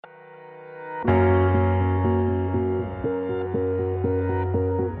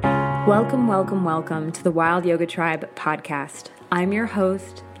Welcome, welcome, welcome to the Wild Yoga Tribe podcast. I'm your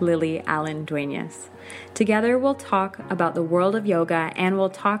host, Lily Allen Duenas. Together we'll talk about the world of yoga and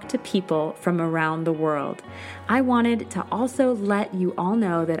we'll talk to people from around the world. I wanted to also let you all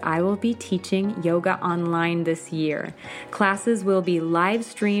know that I will be teaching yoga online this year. Classes will be live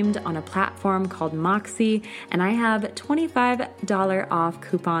streamed on a platform called Moxie, and I have $25 off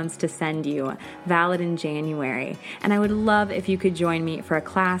coupons to send you, valid in January. And I would love if you could join me for a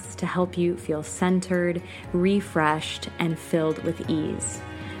class to help you feel centered, refreshed, and filled with ease.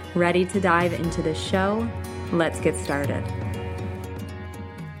 Ready to dive into the show? Let's get started.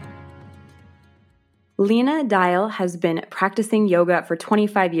 Lena Dial has been practicing yoga for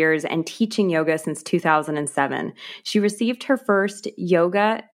 25 years and teaching yoga since 2007. She received her first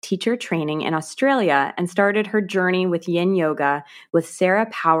yoga teacher training in Australia and started her journey with Yin Yoga with Sarah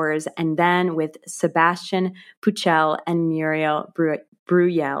Powers and then with Sebastian Puchel and Muriel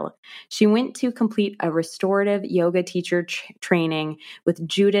Bruyel. She went to complete a restorative yoga teacher training with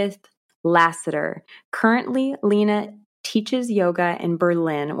Judith Lassiter. Currently, Lena teaches yoga in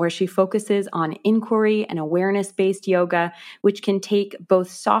Berlin, where she focuses on inquiry and awareness-based yoga, which can take both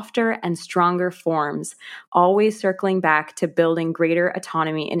softer and stronger forms, always circling back to building greater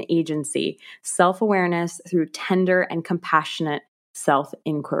autonomy and agency, self-awareness through tender and compassionate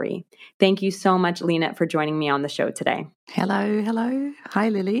self-inquiry. Thank you so much, Lena, for joining me on the show today. Hello. Hi,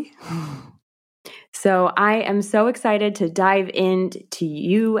 Lily. So I am so excited to dive into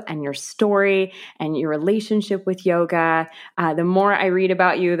you and your story and your relationship with yoga. The more I read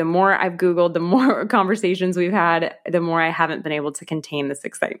about you, the more I've Googled, the more conversations we've had, the more I haven't been able to contain this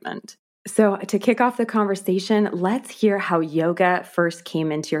excitement. So to kick off the conversation, let's hear how yoga first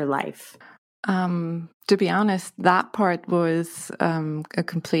came into your life. To be honest, that part was a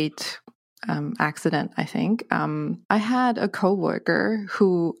complete accident, I think. I had a coworker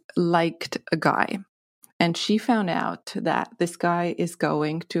who liked a guy, and she found out that this guy is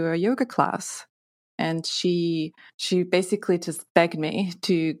going to a yoga class. And she basically just begged me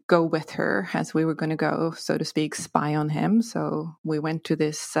to go with her as we were going to go, so to speak, spy on him. So we went to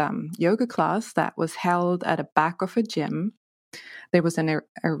this yoga class that was held at the back of a gym. There was an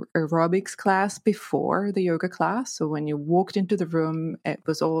aerobics class before the yoga class. So when you walked into the room, it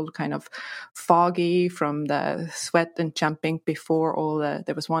was all kind of foggy from the sweat and jumping before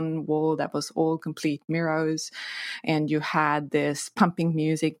there was one wall that was all complete mirrors. And you had this pumping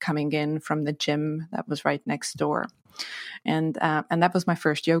music coming in from the gym that was right next door. And that was my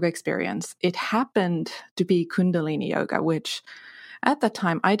first yoga experience. It happened to be Kundalini yoga, which at that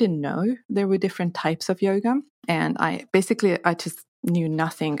time, I didn't know there were different types of yoga. And I just knew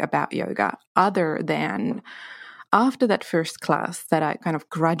nothing about yoga other than after that first class that I kind of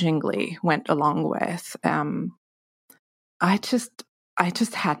grudgingly went along with. I just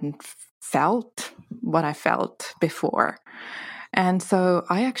hadn't felt what I felt before. And so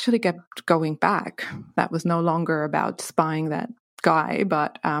I actually kept going back. That was no longer about spying that guy,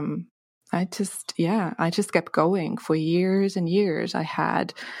 but I just kept going for years and years. I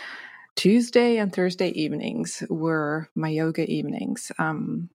had Tuesday and Thursday evenings were my yoga evenings.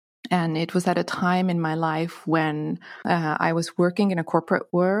 And it was at a time in my life when I was working in a corporate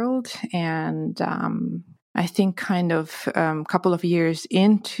world. And I think kind of a couple of years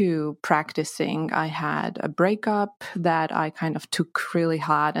into practicing, I had a breakup that I kind of took really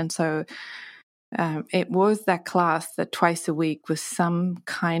hard. And so it was that class that twice a week was some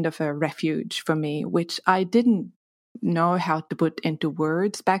kind of a refuge for me, which I didn't know how to put into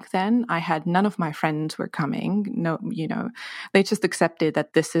words back then. I had none of my friends were coming. No, they just accepted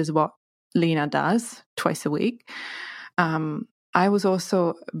that this is what Lena does twice a week. I was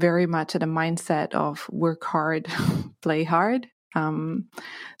also very much at a mindset of work hard, play hard.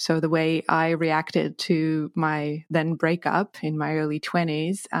 So the way I reacted to my then breakup in my early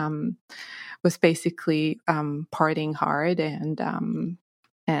 20s was basically partying hard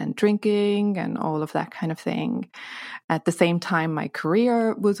and drinking and all of that kind of thing. At the same time, my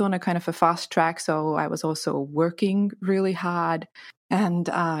career was on a kind of a fast track, so I was also working really hard. And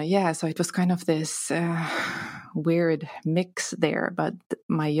so it was kind of this weird mix there. But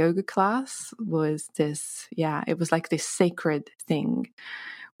my yoga class was it was like this sacred thing,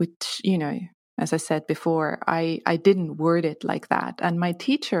 which, as I said before, I didn't word it like that. And my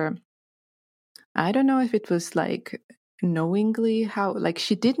teacher, I don't know if it was like knowingly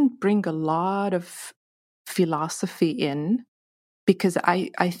she didn't bring a lot of philosophy in, because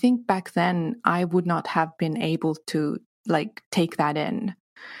I think back then I would not have been able to take that in.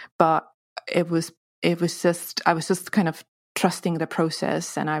 But it was just, I was just kind of trusting the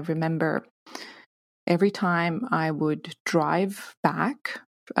process. And I remember every time I would drive back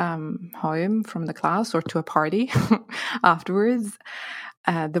home from the class or to a party afterwards,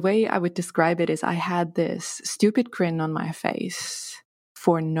 the way I would describe it is I had this stupid grin on my face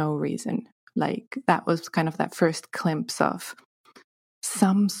for no reason. Like that was kind of that first glimpse of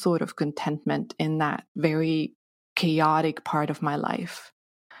some sort of contentment in that very chaotic part of my life.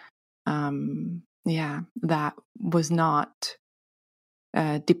 That was not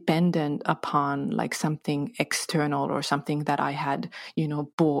dependent upon like something external or something that I had,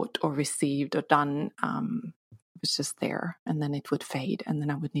 bought or received or done. It was just there, and then it would fade, and then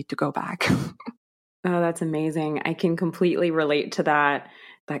I would need to go back. Oh, that's amazing. I can completely relate to that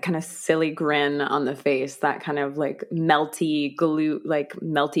kind of silly grin on the face, that kind of like melty glue, like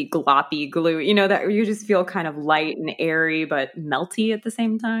melty gloppy glue, that you just feel kind of light and airy, but melty at the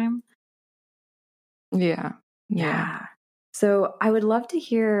same time. Yeah. So I would love to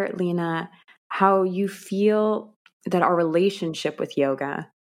hear, Lena, how you feel that our relationship with yoga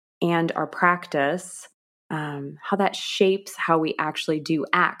and our practice, how that shapes how we actually do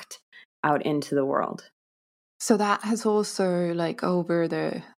act out into the world. So that has also like over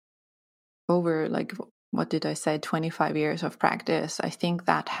like, what did I say, 25 years of practice, I think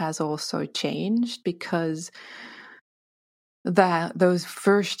that has also changed because those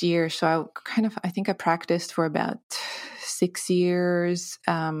first years, so I think I practiced for about 6 years,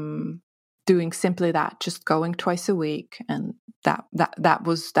 doing simply that, just going twice a week, and that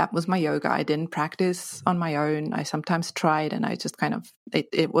was my yoga. I didn't practice on my own. I sometimes tried, and I just kind of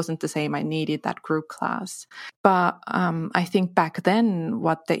it wasn't the same. I needed that group class. But I think back then,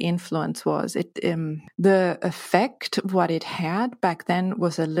 what the influence was, the effect, what it had back then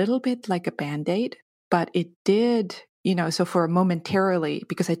was a little bit like a Band-Aid, but it did. So for momentarily,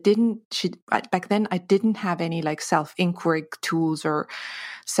 because back then I didn't have any like self-inquiry tools or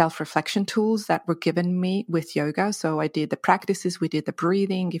self-reflection tools that were given me with yoga. So I did the practices, we did the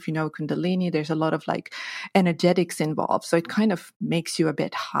breathing. If you know Kundalini, there's a lot of like energetics involved. So it kind of makes you a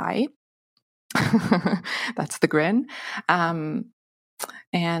bit high. That's the grin. There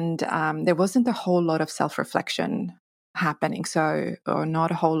wasn't a whole lot of self-reflection happening, or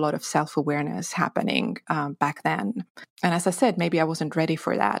not a whole lot of self-awareness happening back then. And as I said, maybe I wasn't ready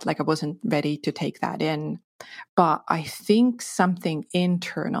for that. Like I wasn't ready to take that in. But I think something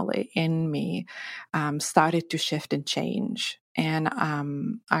internally in me started to shift and change. And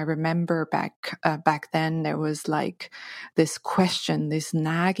I remember back then there was like this question, this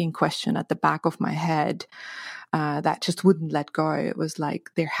nagging question at the back of my head that just wouldn't let go. It was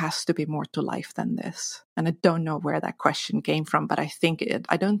like, there has to be more to life than this. And I don't know where that question came from, but I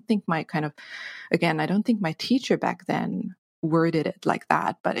don't think my teacher back then worded it like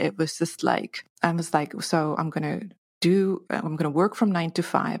that, but it was just like, I was like, so I'm going to work from 9 to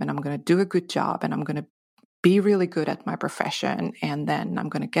 5, and I'm going to do a good job, and I'm going to be really good at my profession, and then I'm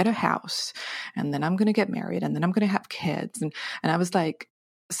going to get a house, and then I'm going to get married, and then I'm going to have kids. And I was like,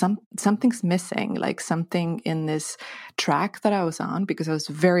 something's missing, like something in this track that I was on, because I was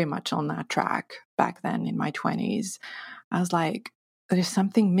very much on that track back then in my 20s. I was like, there's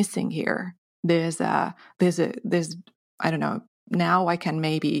something missing here. There's I don't know, now I can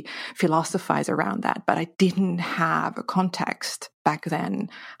maybe philosophize around that, but I didn't have a context back then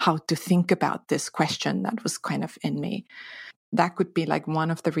how to think about this question that was kind of in me. That could be like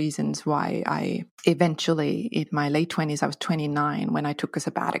one of the reasons why I eventually, in my late 20s, I was 29 when I took a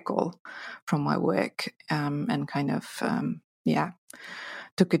sabbatical from my work, and kind of,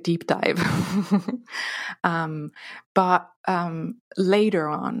 took a deep dive. But later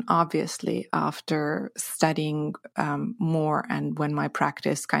on, obviously, after studying more, and when my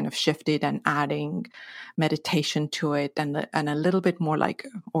practice kind of shifted and adding meditation to it, and a little bit more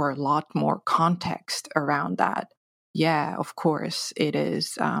or a lot more context around that. Yeah, of course it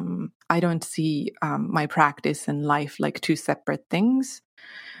is. I don't see my practice and life like two separate things.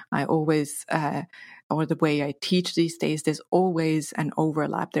 I always, or the way I teach these days, there's always an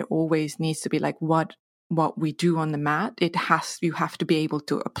overlap. There always needs to be like what we do on the mat. You have to be able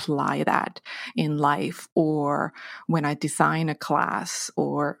to apply that in life, or when I design a class,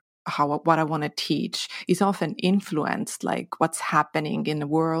 or what I want to teach is often influenced like what's happening in the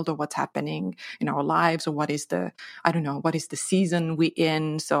world, or what's happening in our lives, or what is the season we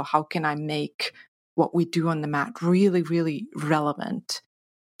in. So how can I make what we do on the mat really, really relevant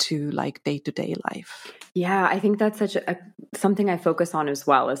to like day-to-day life? Yeah, I think that's such something I focus on as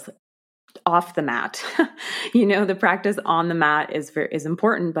well, is off the mat. The practice on the mat is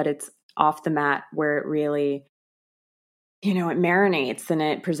important, but it's off the mat where it really it marinates and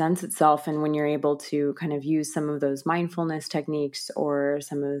it presents itself. And when you're able to kind of use some of those mindfulness techniques or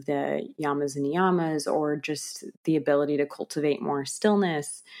some of the yamas and niyamas, or just the ability to cultivate more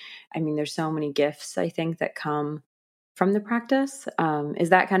stillness, I mean, there's so many gifts, I think, that come from the practice. Is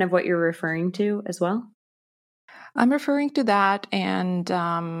that kind of what you're referring to as well? I'm referring to that. And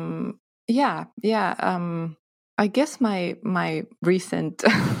yeah. I guess my recent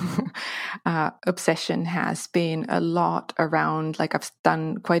obsession has been a lot around, like, I've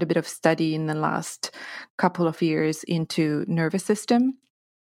done quite a bit of study in the last couple of years into nervous system.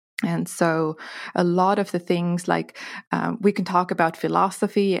 And so a lot of the things, like, we can talk about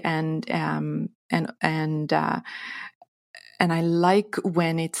philosophy and I like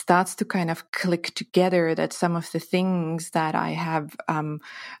when it starts to kind of click together, that some of the things that I have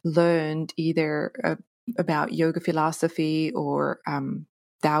learned either about yoga philosophy or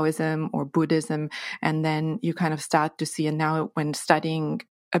Taoism or Buddhism, and then you kind of start to see, and now when studying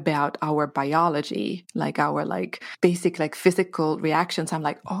about our biology, like our basic physical reactions, I'm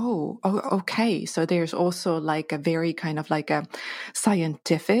like, oh, okay. So there's also like a very kind of like a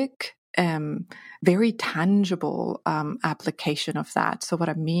scientific, very tangible application of that. So what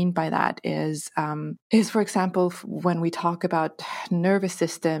I mean by that is for example, when we talk about nervous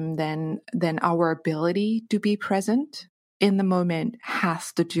system, then our ability to be present in the moment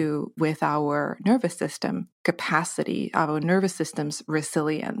has to do with our nervous system capacity, our nervous system's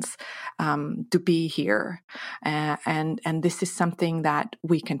resilience to be here. And this is something that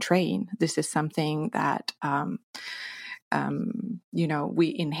we can train. This is something that,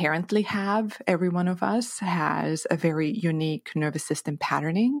 we inherently have. Every one of us has a very unique nervous system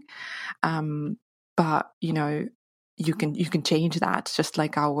patterning. But, you can change that, just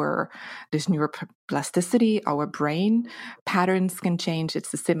like there's neuroplasticity, our brain patterns can change.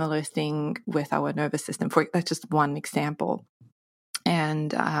 It's a similar thing with our nervous system. That's just one example.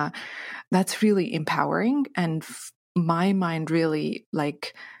 And that's really empowering. And my mind really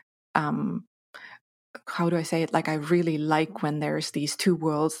how do I say it? Like, I really like when there's these two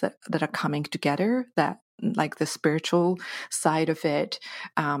worlds that are coming together, that like the spiritual side of it,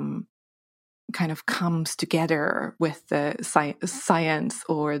 kind of comes together with the science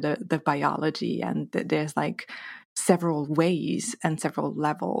or the biology, and there's like several ways and several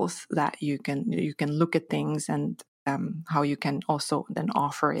levels that you can look at things, and how you can also then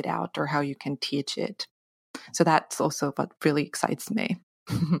offer it out, or how you can teach it. So that's also what really excites me.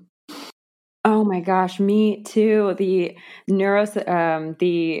 Oh my gosh, me too. The nervous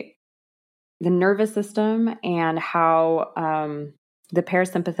system, and how the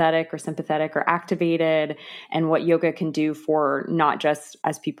parasympathetic or sympathetic are activated, and what yoga can do for not just,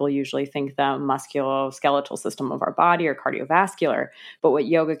 as people usually think, the musculoskeletal system of our body or cardiovascular, but what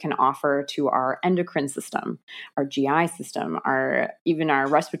yoga can offer to our endocrine system, our GI system, even our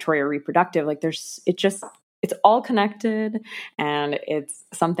respiratory or reproductive. Like, it's all connected, and it's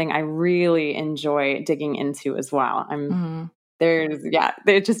something I really enjoy digging into as well.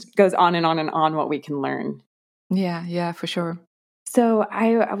 It just goes on and on and on what we can learn. Yeah, for sure. So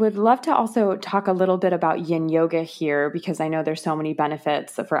I would love to also talk a little bit about yin yoga here, because I know there's so many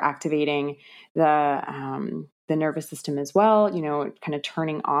benefits for activating the nervous system as well, kind of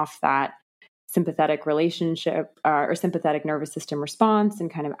turning off that sympathetic relationship or sympathetic nervous system response,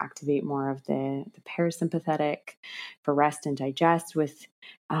 and kind of activate more of the parasympathetic for rest and digest with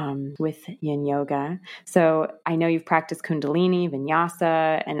yin yoga. So I know you've practiced Kundalini,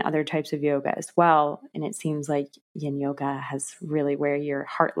 Vinyasa, and other types of yoga as well. And it seems like yin yoga has really where your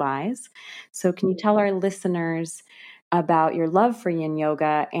heart lies. So can you tell our listeners about your love for yin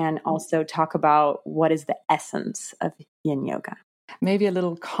yoga, and also talk about what is the essence of yin yoga? Maybe a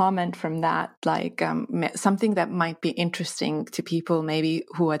little comment from that, like something that might be interesting to people maybe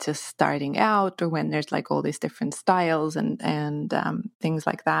who are just starting out, or when there's like all these different styles and things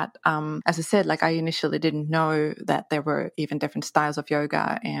like that. As I said, like, I initially didn't know that there were even different styles of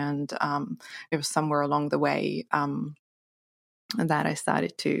yoga, and it was somewhere along the way that I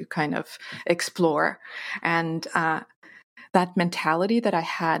started to kind of explore. And that mentality that I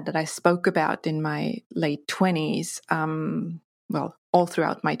had, that I spoke about in my late 20s, well, all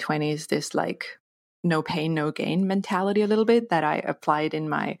throughout my 20s, this like no pain, no gain mentality a little bit that I applied in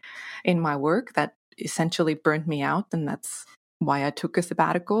my work, that essentially burnt me out. And that's why I took a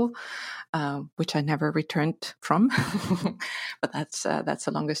sabbatical, which I never returned from. But that's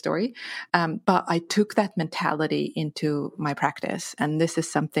a longer story. But I took that mentality into my practice. And this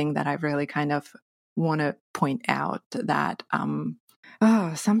is something that I really kind of want to point out, that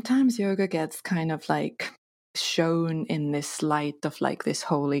sometimes yoga gets kind of like shown in this light of like this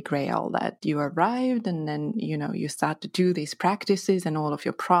holy grail that you arrived, and then you start to do these practices and all of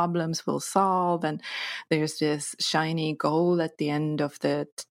your problems will solve, and there's this shiny goal at the end of the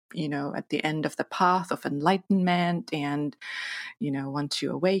path of enlightenment, and once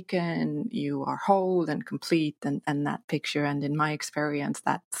you awaken you are whole and complete, and that picture. And in my experience,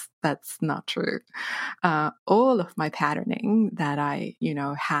 that's not true. All of my patterning that I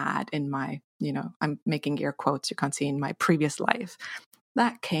had in my I'm making air quotes, you can't see, in my previous life,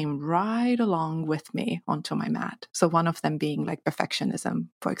 that came right along with me onto my mat. So one of them being like perfectionism,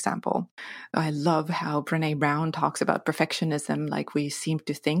 for example. I love how Brené Brown talks about perfectionism. Like, we seem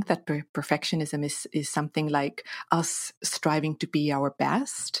to think that perfectionism is something like us striving to be our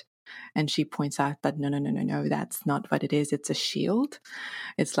best. And she points out that no, that's not what it is. It's a shield.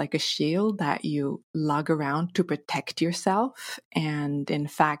 It's like a shield that you lug around to protect yourself. And in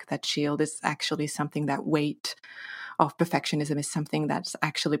fact, that shield is actually something, that weight of perfectionism is something that's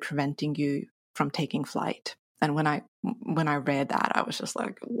actually preventing you from taking flight. And when I read that, I was just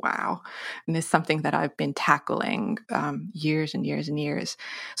like, wow. And it's something that I've been tackling years and years and years.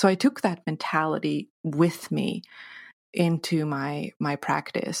 So I took that mentality with me into my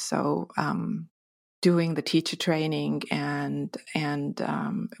practice. So doing the teacher training and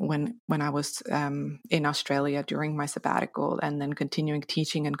when I was in Australia during my sabbatical, and then continuing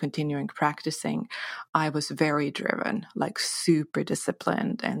teaching and continuing practicing, I was very driven, like super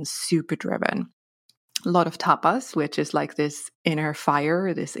disciplined and super driven. A lot of tapas, which is like this inner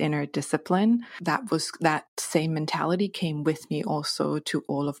fire, this inner discipline. That same mentality came with me also to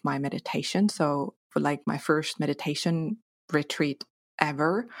all of my meditation. So for like my first meditation retreat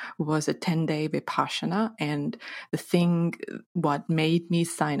ever was a 10-day Vipassana. And what made me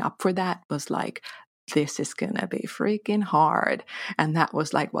sign up for that was like, this is gonna be freaking hard. And that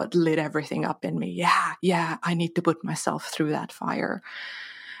was like what lit everything up in me. Yeah, I need to put myself through that fire.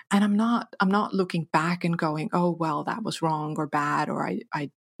 And I'm not looking back and going, oh, well, that was wrong or bad, or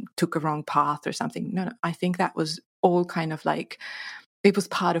I took a wrong path or something. No, I think that was all kind of like, it was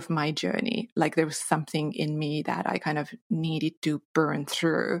part of my journey. Like, there was something in me that I kind of needed to burn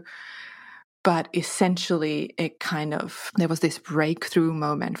through. But essentially, there was this breakthrough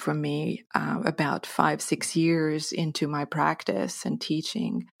moment for me about 5-6 years into my practice and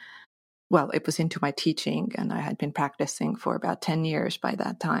teaching. Well, it was into my teaching, and I had been practicing for about 10 years by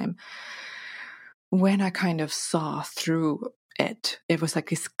that time. When I kind of saw through it, it was like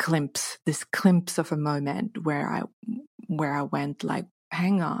this glimpse of a moment where I went like,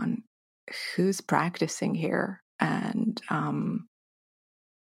 hang on, who's practicing here? And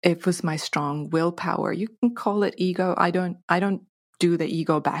it was my strong willpower. You can call it ego. I don't do the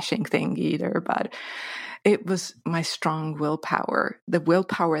ego bashing thing either, but it was my strong willpower, the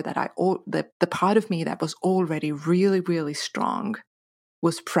willpower that the part of me that was already really, really strong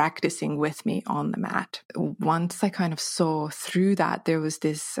was practicing with me on the mat. Once I kind of saw through that, there was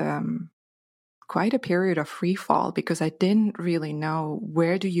this quite a period of free fall, because I didn't really know,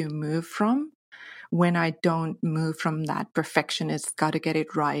 where do you move from when I don't move from that perfectionist, got to get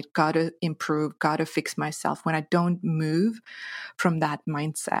it right, got to improve, got to fix myself. When I don't move from that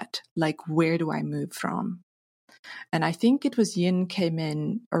mindset, like, where do I move from? And I think it was Yin came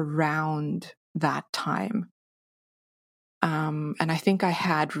in around that time. And I think I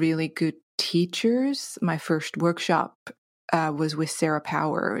had really good teachers. My first workshop was with Sarah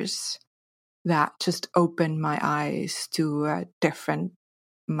Powers. That just opened my eyes to a different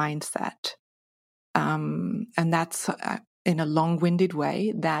mindset. And that's, in a long-winded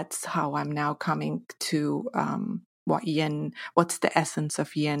way, that's how I'm now coming to what's the essence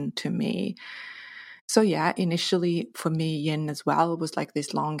of Yin to me. So yeah, initially for me, Yin as well was like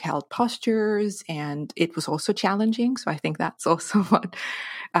these long-held postures, and it was also challenging. So I think that's also what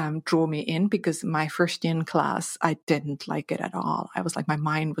drew me in, because my first Yin class, I didn't like it at all. I was like, my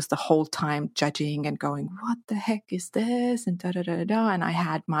mind was the whole time judging and going, what the heck is this? And da-da-da-da. And I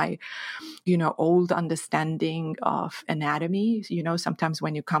had my, old understanding of anatomy. Sometimes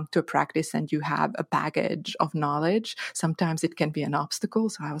when you come to a practice and you have a baggage of knowledge, sometimes it can be an obstacle.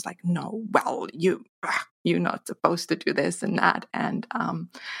 So I was like, no, well, you're not supposed to do this and that. And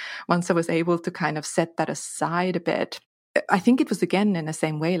once I was able to kind of set that aside a bit, I think it was again in the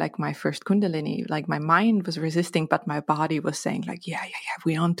same way, like my first Kundalini, like my mind was resisting, but my body was saying like, yeah,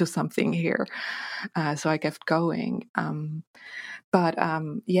 we're onto something here. So I kept going.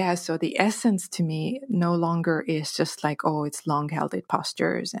 So the essence to me no longer is just like, oh, it's long-held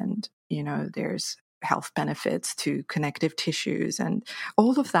postures and, there's health benefits to connective tissues, and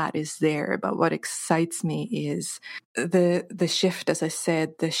all of that is there. But what excites me is the shift, as I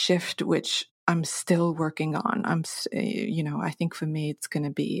said, the shift which I'm still working on. I think for me, it's going to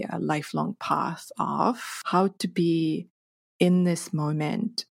be a lifelong path of how to be in this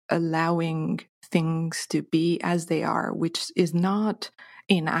moment, allowing things to be as they are, which is not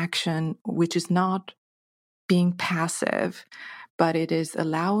inaction, which is not being passive, but it is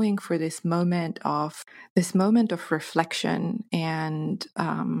allowing for this moment of reflection and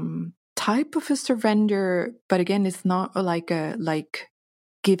type of a surrender. But again, it's not like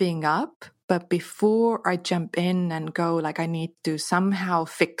giving up. But before I jump in and go, like, I need to somehow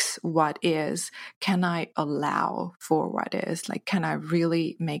fix what is, can I allow for what is? Like, can I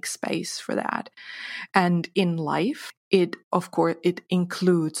really make space for that? And in life, of course, it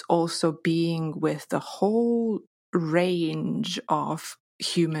includes also being with the whole range of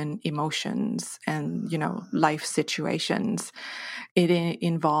human emotions and, life situations. It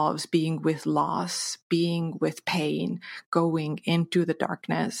involves being with loss, being with pain, going into the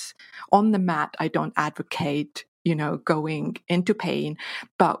darkness. On the mat, I don't advocate, going into pain,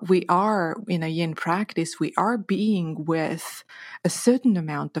 but we are in a yin practice, we are being with a certain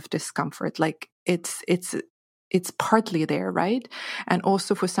amount of discomfort. Like it's partly there, right? And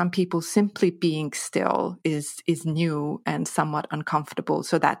also for some people, simply being still is new and somewhat uncomfortable.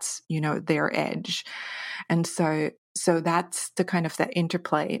 So that's, their edge. And so that's the kind of that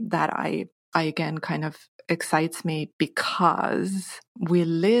interplay that I again kind of excites me, because we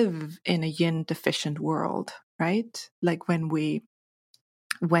live in a yin deficient world, right? Like when we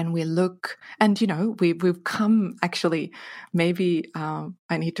look, and we've come, actually, maybe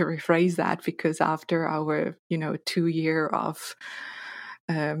I need to rephrase that, because after our 2 year of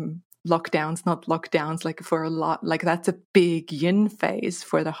lockdowns, not lockdowns, like for a lot, like that's a big yin phase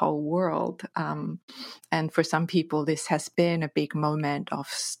for the whole world, and for some people this has been a big moment of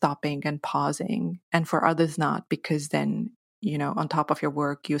stopping and pausing, and for others not, because then on top of your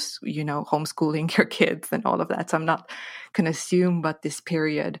work, you homeschooling your kids and all of that. So I'm not going to assume what this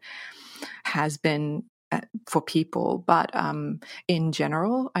period has been for people. But in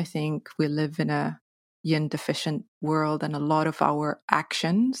general, I think we live in a yin deficient world, and a lot of our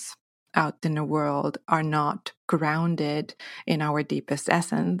actions out in the world are not grounded in our deepest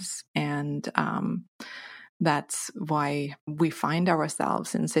essence. And that's why we find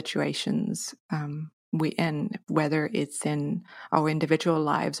ourselves in situations whether it's in our individual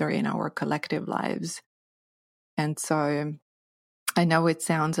lives or in our collective lives. And so I know it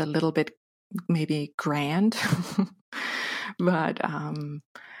sounds a little bit maybe grand, but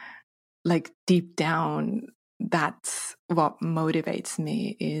like deep down, that's what motivates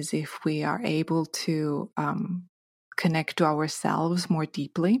me, is if we are able to connect to ourselves more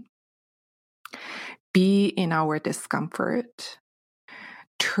deeply, be in our discomfort,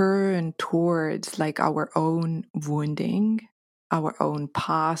 turn towards like our own wounding, our own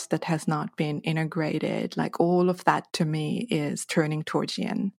past that has not been integrated. Like all of that to me is turning towards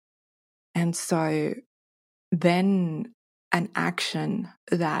yin. And so then an action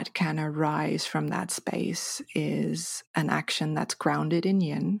that can arise from that space is an action that's grounded in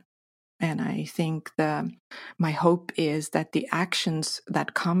yin. And I think my hope is that the actions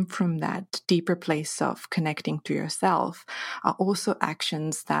that come from that deeper place of connecting to yourself are also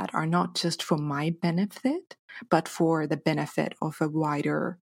actions that are not just for my benefit, but for the benefit of a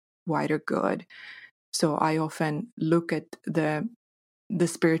wider good. So I often look at the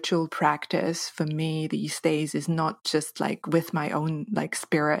spiritual practice for me these days is not just like with my own like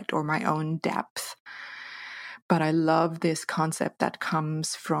spirit or my own depth, but I love this concept that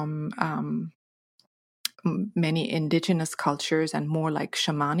comes from many indigenous cultures, and more like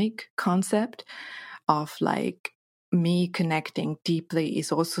shamanic concept of like me connecting deeply is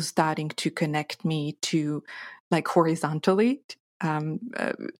also starting to connect me to like horizontally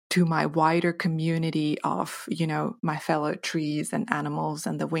to my wider community of, my fellow trees and animals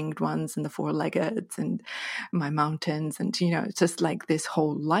and the winged ones and the four-leggeds and my mountains and, just like this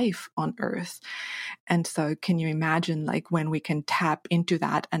whole life on earth. And so can you imagine like when we can tap into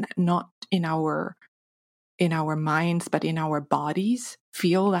that, and not in our minds, but in our bodies,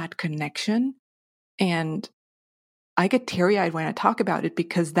 feel that connection. And I get teary-eyed when I talk about it,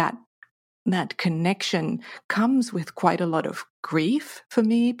 because that connection comes with quite a lot of grief for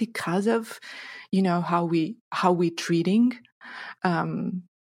me, because of, how we treating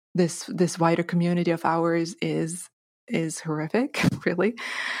this wider community of ours is horrific, really.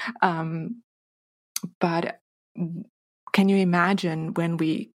 But can you imagine when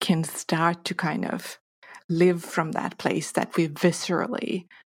we can start to kind of live from that place, that we viscerally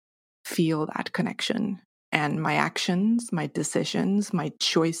feel that connection, and my actions, my decisions, my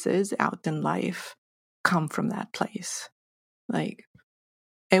choices out in life come from that place. Like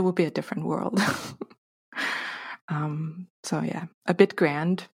it will be a different world. So yeah, a bit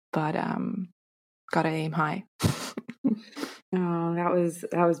grand, but gotta aim high. Oh,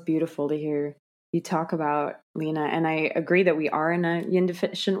 that was beautiful to hear you talk about, Lena. And I agree that we are in a yin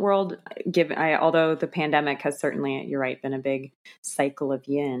deficient world. Although the pandemic has certainly, you're right, been a big cycle of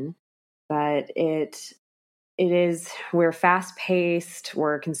yin, but we're fast paced,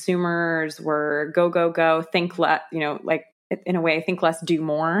 we're consumers, we're go go go, think less, like in a way, think less, do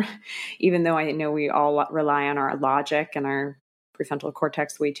more. Even though I know we all rely on our logic and our prefrontal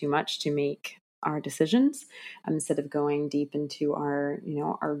cortex way too much to make our decisions, instead of going deep into our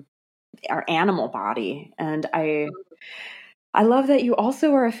animal body. And I love that you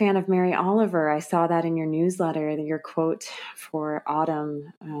also are a fan of Mary Oliver. I saw that in your newsletter, your quote for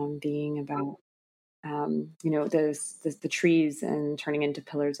autumn being about the trees and turning into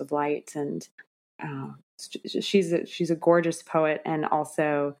pillars of light. And she's a gorgeous poet, and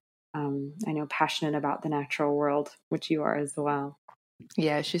also I know passionate about the natural world, which you are as well.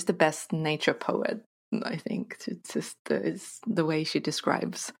 Yeah, she's the best nature poet, I think. It's just the way she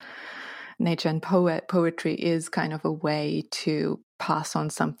describes nature, and poetry is kind of a way to pass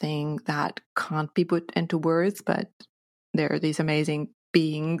on something that can't be put into words, but there are these amazing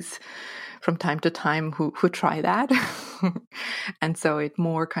beings from time to time who try that. And so it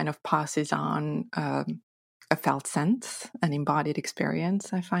more kind of passes on a felt sense, an embodied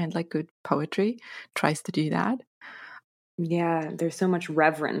experience. I find like good poetry tries to do that. Yeah, there's so much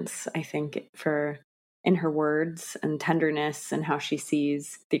reverence, I think, in her words, and tenderness, and how she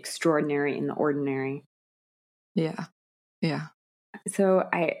sees the extraordinary in the ordinary. Yeah. Yeah. So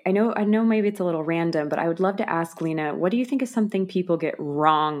I know maybe it's a little random, but I would love to ask Lena, what do you think is something people get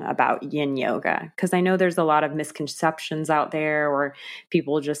wrong about yin yoga? Because I know there's a lot of misconceptions out there, or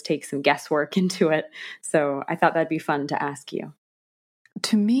people just take some guesswork into it. So I thought that'd be fun to ask you.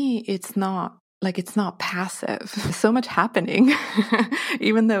 To me, it's not passive. There's so much happening,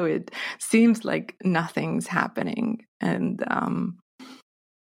 even though it seems like nothing's happening. And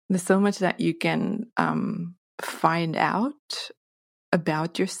there's so much that you can find out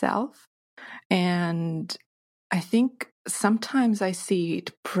about yourself. And I think sometimes I see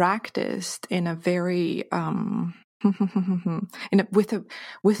it practiced in a very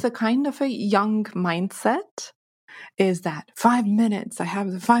with a kind of a young mindset. Is that 5 minutes? I have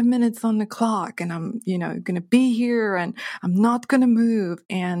the 5 minutes on the clock, and I'm going to be here, and I'm not going to move.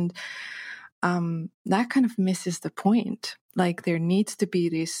 And that kind of misses the point. Like, there needs to be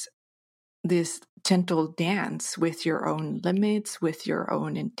this gentle dance with your own limits, with your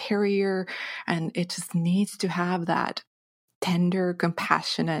own interior, and it just needs to have that tender,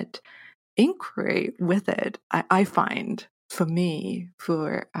 compassionate inquiry with it. I find, for me,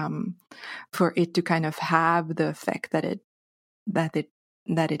 for it to kind of have the effect that it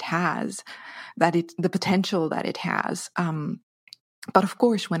has, the potential that it has. But of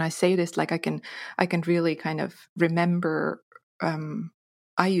course, when I say this, like I can really kind of remember.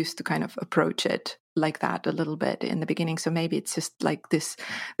 I used to kind of approach it like that a little bit in the beginning. So maybe it's just like this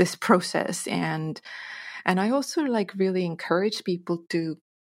process, and I also like really encourage people to.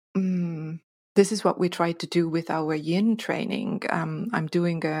 This is what we try to do with our yin training. I'm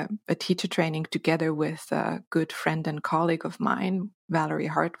doing a teacher training together with a good friend and colleague of mine, Valerie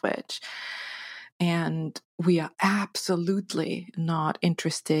Hartwich. And we are absolutely not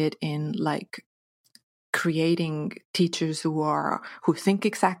interested in like creating teachers who think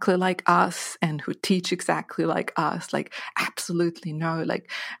exactly like us and who teach exactly like us. Like, absolutely no. Like,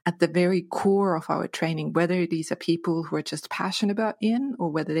 at the very core of our training, whether these are people who are just passionate about yin or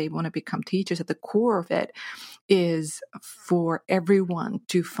whether they want to become teachers, at the core of it is for everyone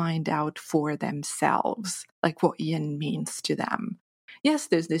to find out for themselves, like what yin means to them. Yes,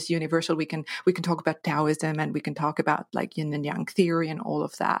 there's this universal, we can talk about Taoism, and we can talk about like yin and yang theory and all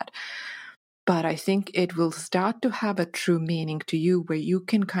of that. But I think it will start to have a true meaning to you, where you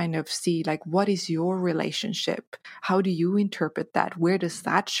can kind of see, like, what is your relationship? How do you interpret that? Where does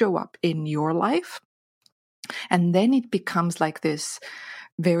that show up in your life? And then it becomes like this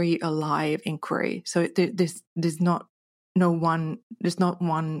very alive inquiry. So there's not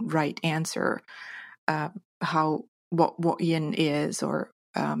one right answer. What yin is, or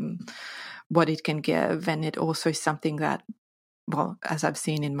what it can give, and it also is something that, well, as I've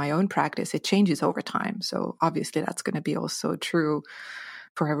seen in my own practice, it changes over time. So obviously that's going to be also true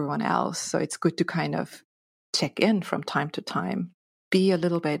for everyone else. So it's good to kind of check in from time to time, be a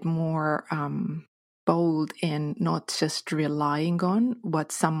little bit more bold in not just relying on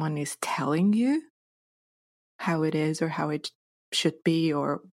what someone is telling you how it is or how it should be,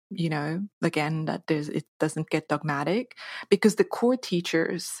 or again, that it doesn't get dogmatic, because the core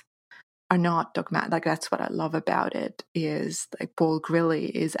teachers are not dogmatic. Like, that's what I love about it, is like Paul Grilly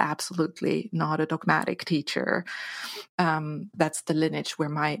is absolutely not a dogmatic teacher. That's the lineage where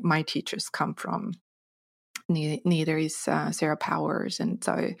my teachers come from. Neither is Sarah Powers. And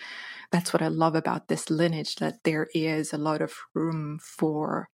so that's what I love about this lineage, that there is a lot of room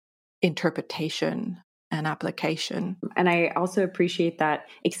for interpretation and application. And I also appreciate that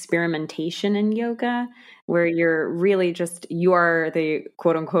experimentation in yoga, where you're really you are the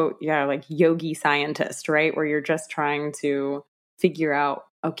quote unquote, like yogi scientist, right? Where you're just trying to figure out,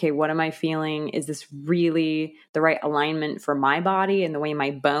 okay, what am I feeling? Is this really the right alignment for my body and the way my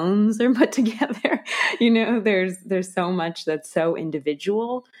bones are put together? There's so much that's so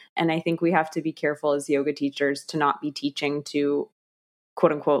individual. And I think we have to be careful as yoga teachers to not be teaching to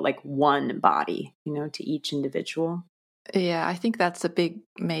quote unquote like one body, to each individual. Yeah, I think that's a big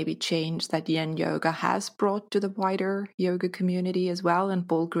maybe change that Yin Yoga has brought to the wider yoga community as well, and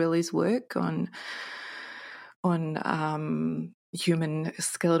Paul Grilly's work on human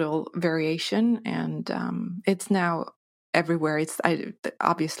skeletal variation, and it's now everywhere.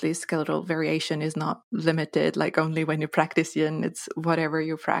 Obviously skeletal variation is not limited, like only when you practice Yin. It's whatever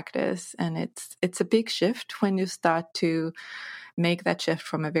you practice, and it's a big shift when you start to make that shift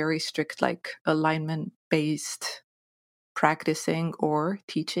from a very strict, like alignment based practicing or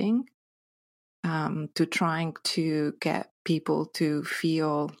teaching to trying to get people to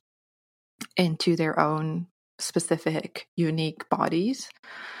feel into their own specific, unique bodies.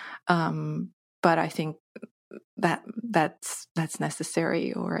 But I think that's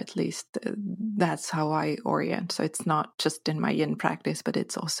necessary, or at least that's how I orient. So it's not just in my Yin practice, but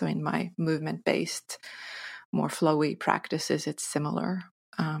it's also in my movement-based, more flowy practices. It's similar.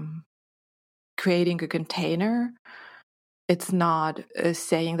 Creating a container, it's not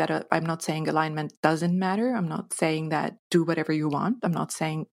saying that I'm not saying alignment doesn't matter. I'm not saying that do whatever you want. I'm not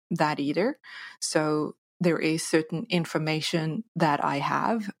saying that either. So there is certain information that I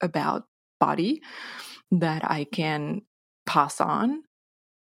have about body that I can pass on,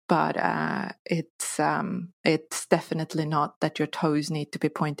 but it's definitely not that your toes need to be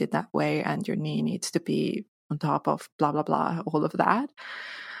pointed that way and your knee needs to be on top of blah blah blah, all of that.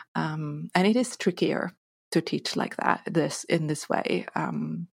 And it is trickier to teach like that, in this way,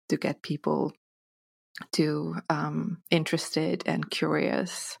 to get people to interested and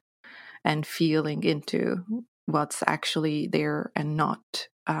curious and feeling into what's actually there, and not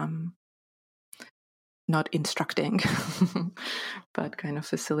instructing, but kind of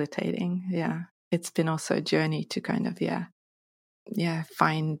facilitating. Yeah, it's been also a journey to kind of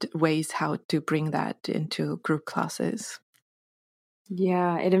find ways how to bring that into group classes.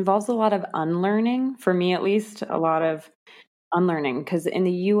 Yeah, it involves a lot of unlearning, for me at least, a lot of unlearning. Because in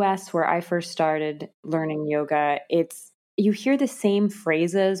the US, where I first started learning yoga, you hear the same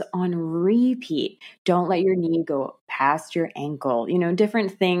phrases on repeat. Don't let your knee go past your ankle.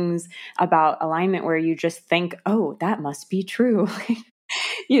 Different things about alignment where you just think, oh, that must be true.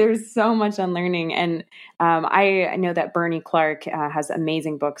 There's so much unlearning. And I know that Bernie Clark has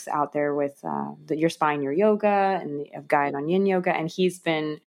amazing books out there with Your Spine, Your Yoga, and a guide on Yin Yoga. And he's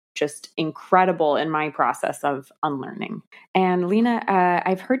been just incredible in my process of unlearning. And Lena,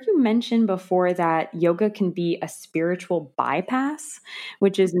 I've heard you mention before that yoga can be a spiritual bypass,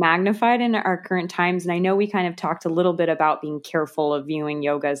 which is magnified in our current times. And I know we kind of talked a little bit about being careful of viewing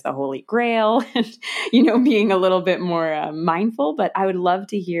yoga as the holy grail and, being a little bit more mindful. But I would love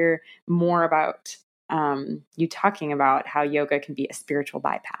to hear more about you talking about how yoga can be a spiritual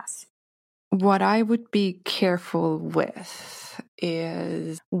bypass. What I would be careful with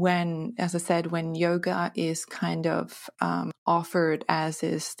is when, as I said, when yoga is kind of offered as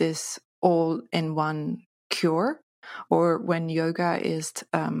is this all-in-one cure, or when yoga is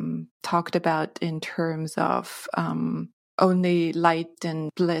talked about in terms of only light and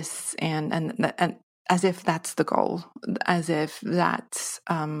bliss and as if that's the goal, as if that's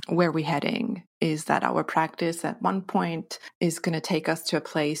where we're heading, is that our practice at one point is going to take us to a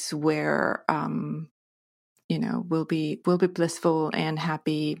place where, we'll be blissful and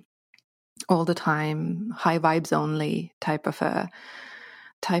happy all the time, high vibes only type of a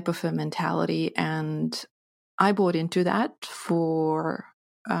mentality. And I bought into that for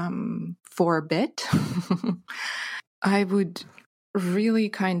a bit. I would really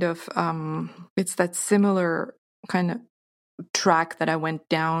kind of it's that similar kind of track that I went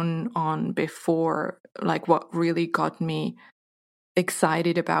down on before, like what really got me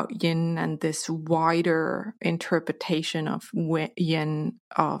excited about Yin and this wider interpretation of Yin,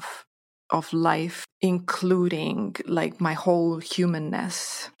 of life, including like my whole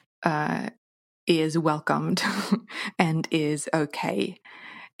humanness. is welcomed and is okay.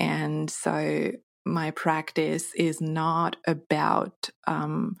 And so my practice is not about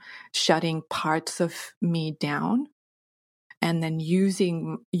shutting parts of me down and then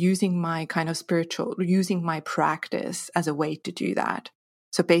using my kind of using my practice as a way to do that.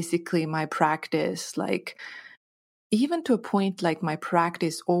 So basically my practice, like, even to a point, like my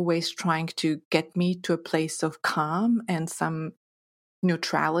practice always trying to get me to a place of calm and some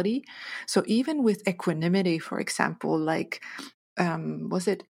neutrality. So even with equanimity, for example, like,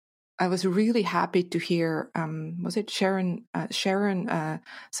 I was really happy to hear, was it Sharon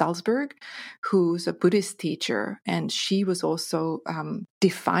Salzberg, who's a Buddhist teacher, and she was also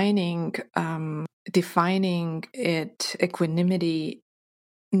defining it, equanimity,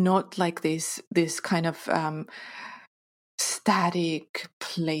 not like this kind of static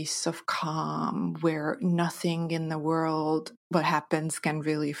place of calm where nothing in the world, what happens, can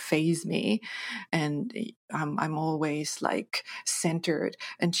really faze me, and I'm always like centered.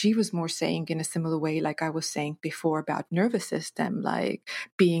 And she was more saying in a similar way, like I was saying before about nervous system, like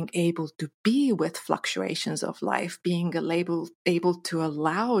being able to be with fluctuations of life, being able to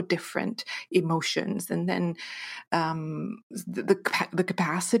allow different emotions, and then the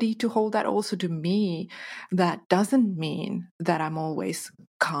capacity to hold that. Also, to me, that doesn't mean that I'm always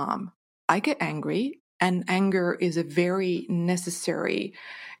calm. I get angry, and anger is a very necessary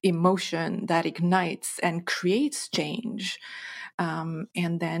emotion that ignites and creates change.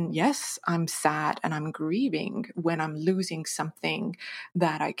 And then, yes, I'm sad and I'm grieving when I'm losing something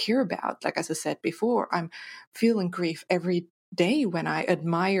that I care about. Like, as I said before, I'm feeling grief every day when I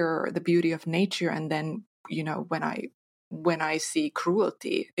admire the beauty of nature, and then, when I see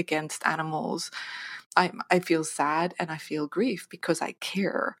cruelty against animals, I feel sad and I feel grief because I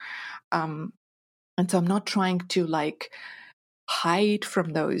care. And so I'm not trying to like hide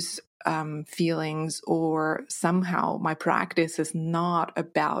from those feelings, or somehow my practice is not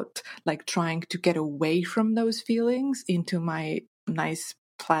about like trying to get away from those feelings into my nice,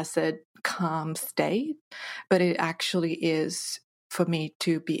 placid, calm state. But it actually is for me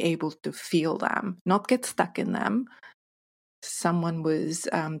to be able to feel them, not get stuck in them. Someone was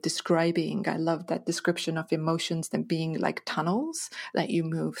describing, I love that description of emotions, them being like tunnels that you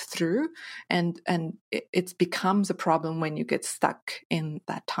move through, and it becomes a problem when you get stuck in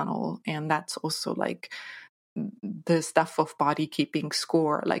that tunnel. And that's also like the stuff of body keeping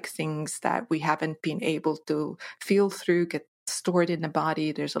score, like things that we haven't been able to feel through get stored in the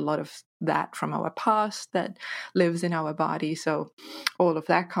body. There's a lot of that from our past that lives in our body. So all of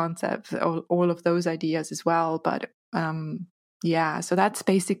that concept, all of those ideas as well. But so that's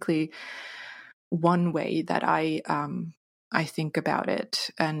basically one way that I think about it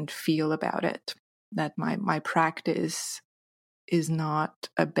and feel about it. That my practice is not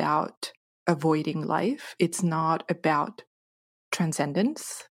about avoiding life. It's not about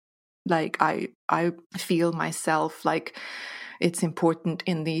transcendence. Like I feel myself like it's important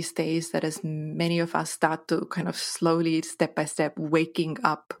in these days that as many of us start to kind of slowly, step by step, waking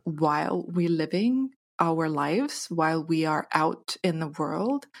up while we're living our lives, while we are out in the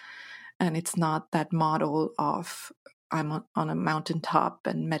world. And it's not that model of I'm on a mountaintop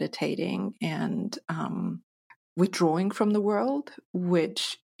and meditating and withdrawing from the world,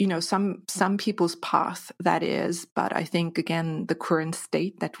 which, some people's path that is. But I think, again, the current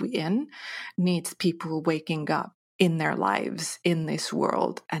state that we're in needs people waking up in their lives in this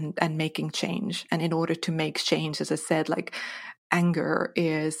world and making change. And in order to make change, as I said, like anger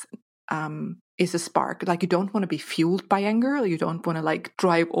is a spark. Like, you don't want to be fueled by anger. You don't want to like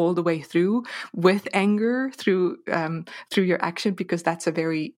drive all the way through with anger through your action, because that's a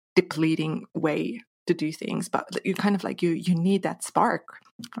very depleting way to do things. But you kind of like you need that spark,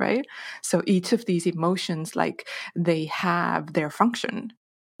 right? So each of these emotions, like, they have their function.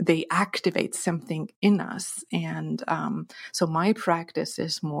 They activate something in us. And so my practice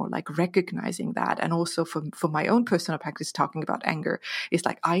is more like recognizing that. And also for my own personal practice, talking about anger, is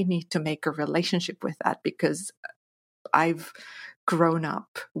like I need to make a relationship with that, because I've grown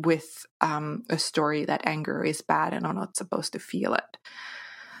up with a story that anger is bad and I'm not supposed to feel it.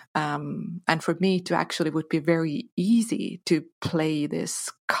 And for me to actually would be very easy to play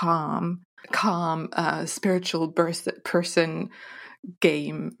this calm spiritual person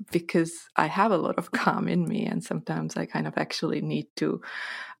game, because I have a lot of calm in me, and sometimes I kind of actually need to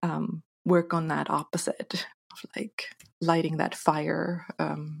work on that opposite of like lighting that fire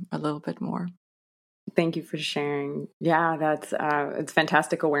a little bit more. Thank you for sharing. Yeah, that's it's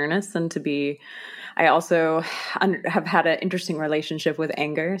fantastic awareness, and I also have had an interesting relationship with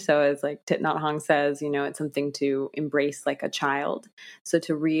anger. So as like Thich Nhat Hanh says, it's something to embrace like a child. So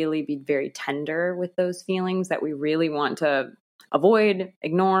to really be very tender with those feelings that we really want to avoid,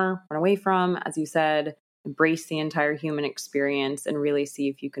 ignore, run away from, as you said, embrace the entire human experience and really see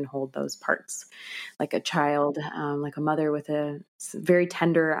if you can hold those parts like a child, like a mother with a very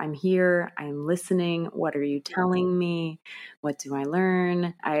tender, I'm here, I'm listening. What are you telling me? What do I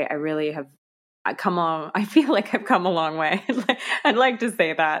learn? I really have I feel like I've come a long way. I'd like to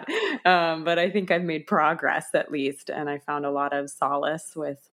say that. But I think I've made progress at least. And I found a lot of solace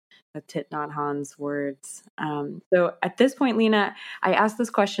with Thich Nhat Hanh's words. So at this point, Lena, I ask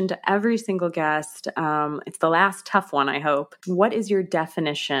this question to every single guest. It's the last tough one, I hope. What is your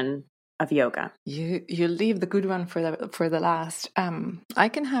definition of yoga? You leave the good one for the last. I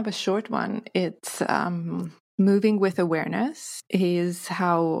can have a short one. It's moving with awareness is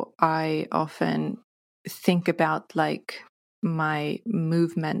how I often think about like my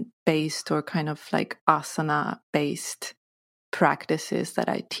movement based or kind of like asana based practices that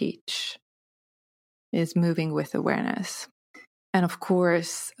I teach, is moving with awareness. And of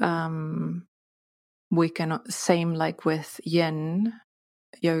course, we can, same like with yin,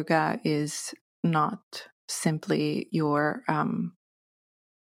 yoga is not simply your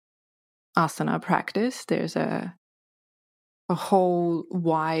asana practice. There's a whole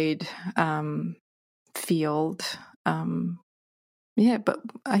wide field. But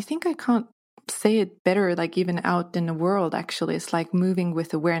I think I can't say it better, like even out in the world, actually. It's like moving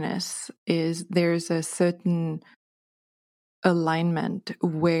with awareness is there's a certain alignment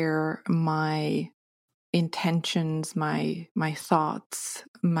where my intentions, my thoughts,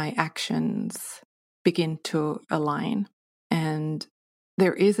 my actions begin to align. And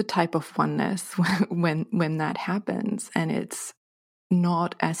there is a type of oneness when that happens, and it's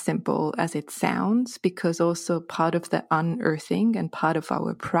not as simple as it sounds, because also part of the unearthing and part of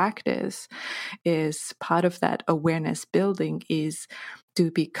our practice is part of that awareness building is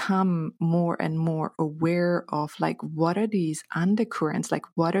to become more and more aware of like what are these undercurrents, like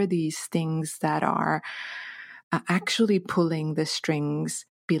what are these things that are actually pulling the strings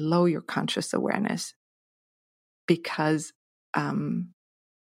below your conscious awareness, because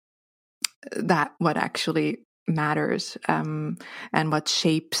that what actually matters and what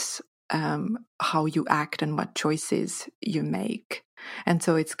shapes how you act and what choices you make. And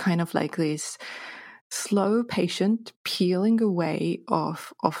so it's kind of like this slow, patient peeling away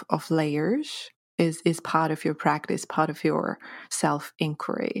of layers is part of your practice, part of your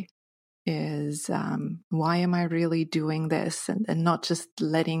self-inquiry. Is why am I really doing this, and not just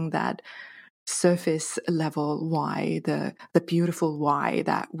letting that surface level why, the beautiful why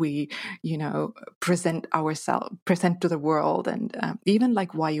that we present to the world, and even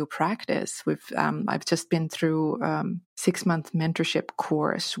like why you practice. I've just been through 6-month mentorship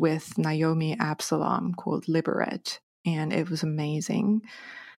course with Naomi Absalom called Liberate, and it was amazing.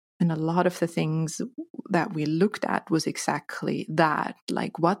 And a lot of the things that we looked at was exactly that,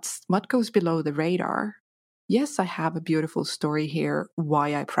 like what goes below the radar. Yes, I have a beautiful story here,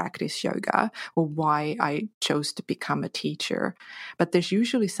 why I practice yoga or why I chose to become a teacher. But there's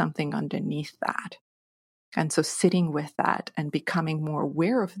usually something underneath that. And so sitting with that and becoming more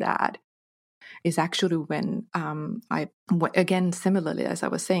aware of that is actually when again, similarly, as I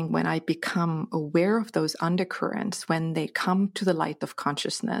was saying, when I become aware of those undercurrents, when they come to the light of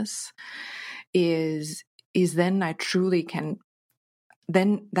consciousness, is then I truly can,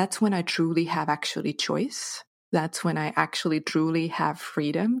 then that's when I truly have actually choice. That's when I actually truly have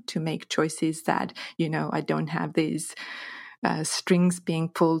freedom to make choices that, I don't have these strings being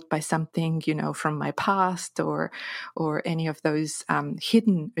pulled by something, from my past or any of those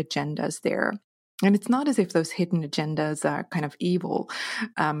hidden agendas there. And it's not as if those hidden agendas are kind of evil.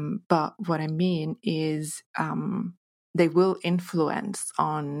 But what I mean is they will influence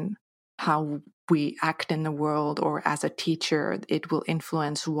on how we act in the world, or as a teacher, it will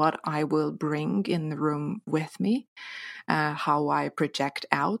influence what I will bring in the room with me, how I project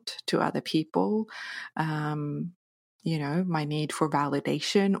out to other people, my need for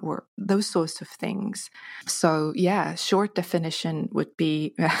validation or those sorts of things. So yeah, short definition would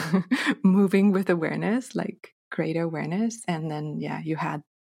be moving with awareness, like greater awareness. And then, you had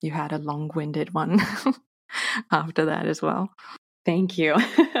a long-winded one after that as well. Thank you.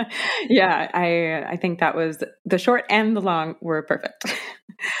 Yeah, I think that was the short and the long were perfect.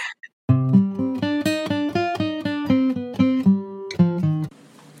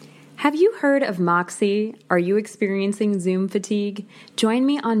 Have you heard of Moxie? Are you experiencing Zoom fatigue? Join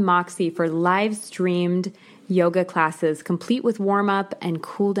me on Moxie for live streamed yoga classes complete with warm-up and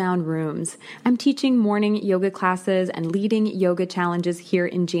cool-down rooms. I'm teaching morning yoga classes and leading yoga challenges here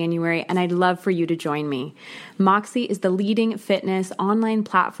in January, and I'd love for you to join me. Moxie is the leading fitness online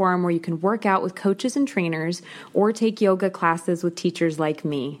platform where you can work out with coaches and trainers or take yoga classes with teachers like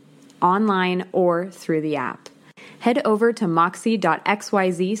me, online or through the app. Head over to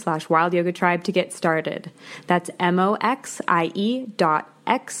moxie.xyz/wildyogatribe to get started. That's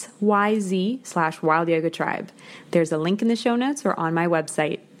moxie.xyz/wildyogatribe. There's a link in the show notes or on my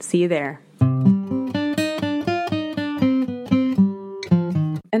website. See you there.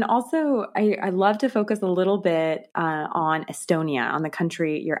 And also, I love to focus a little bit on Estonia, on the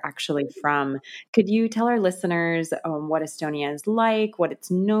country you're actually from. Could you tell our listeners what Estonia is like, what it's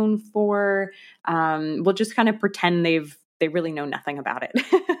known for? We'll just kind of pretend they really know nothing about it.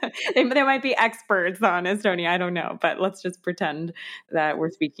 They might be experts on Estonia, I don't know, but let's just pretend that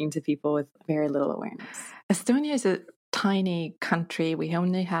we're speaking to people with very little awareness. Estonia is a tiny country. We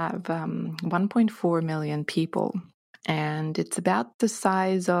only have 1.4 million people. And it's about the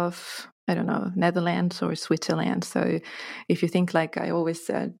size of, I don't know, Netherlands or Switzerland. So if you think, like, I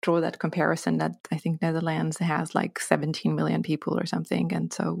always draw that comparison that I think Netherlands has like 17 million people or something.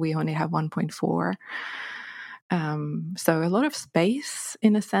 And so we only have 1.4. So a lot of space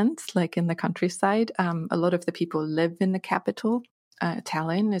in a sense, like in the countryside. A lot of the people live in the capital.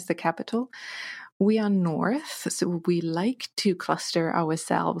 Tallinn is the capital. We are north, so we like to cluster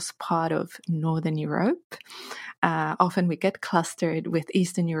ourselves part of Northern Europe. Often we get clustered with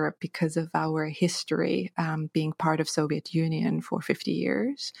Eastern Europe because of our history being part of Soviet Union for 50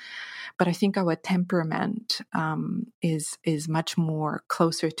 years. But I think our temperament is much more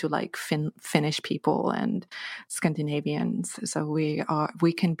closer to like Finnish people and Scandinavians. So we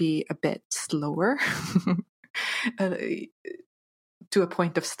can be a bit slower to a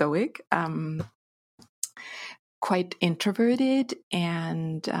point of stoic. Quite introverted,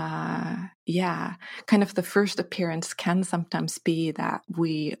 and kind of the first appearance can sometimes be that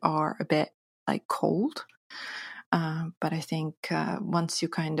we are a bit like cold. But I think once you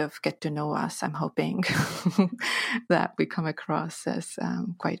kind of get to know us, I'm hoping that we come across as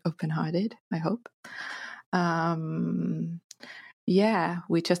quite open-hearted, I hope. I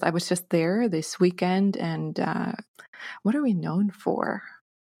was just there this weekend, and what are we known for?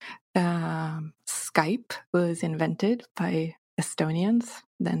 Skype was invented by Estonians,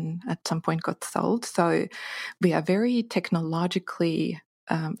 then at some point got sold. So we are very technologically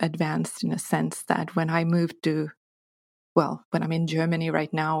advanced in a sense that when I'm in Germany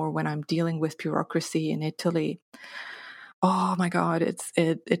right now, or when I'm dealing with bureaucracy in Italy, oh my God,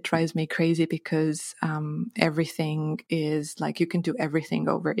 it drives me crazy because everything is like, you can do everything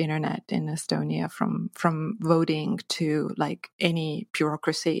over internet in Estonia, from voting to like any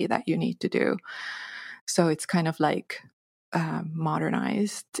bureaucracy that you need to do. So it's kind of like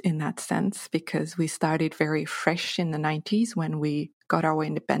modernized in that sense, because we started very fresh in the 90s when we got our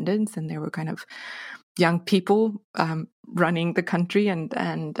independence, and there were kind of young people running the country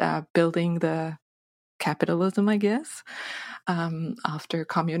and building the capitalism, I guess, after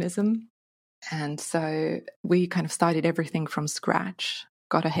communism. And so we kind of started everything from scratch,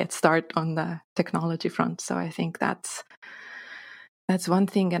 got a head start on the technology front. So I think that's one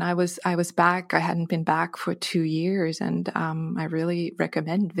thing. And I was back. I hadn't been back for 2 years, and I really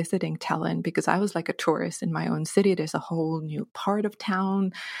recommend visiting Tallinn, because I was like a tourist in my own city. There's a whole new part of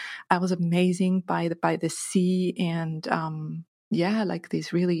town. I was amazing by the sea, and like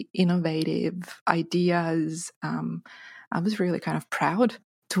these really innovative ideas. I was really kind of proud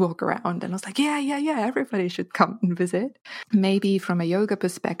to walk around, and I was like, yeah, everybody should come and visit. Maybe from a yoga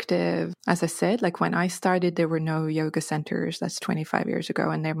perspective, as I said, like when I started, there were no yoga centers. That's 25 years ago.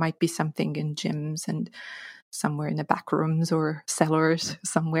 And there might be something in gyms and somewhere in the back rooms or cellars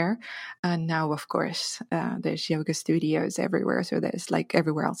somewhere. And now, of course, there's yoga studios everywhere. So there's like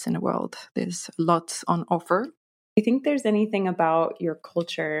everywhere else in the world, there's lots on offer. Do you think there's anything about your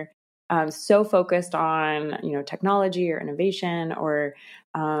culture so focused on, technology or innovation, or,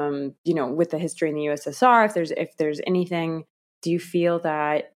 with the history in the USSR, if there's anything, do you feel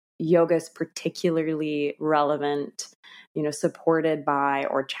that yoga is particularly relevant, supported by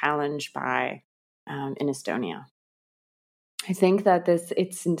or challenged by in Estonia? I think that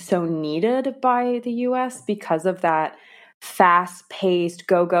it's so needed by the US because of that fast-paced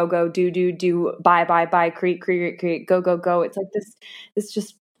go, do, buy, create, go. It's like this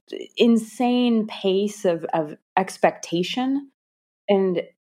just insane pace of expectation. And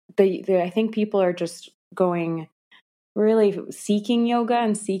I think people are just going really seeking yoga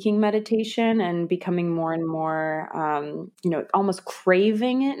and seeking meditation and becoming more and more, almost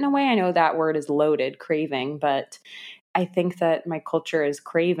craving it in a way. I know that word is loaded, craving, but I think that my culture is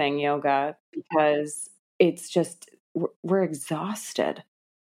craving yoga because it's just, we're exhausted.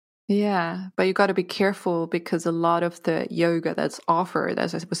 Yeah, but you got to be careful because a lot of the yoga that's offered,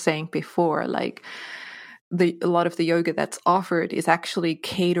 as I was saying before, like a lot of the yoga that's offered is actually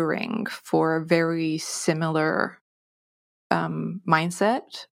catering for a very similar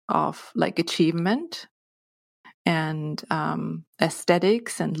mindset of like achievement and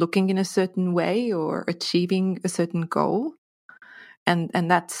aesthetics and looking in a certain way or achieving a certain goal, and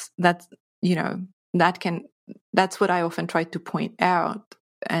that's you know that can that's what I often try to point out,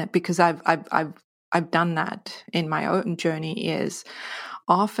 because I've done that in my own journey. Is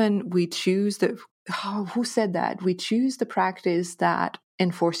often we choose who said that we choose the practice that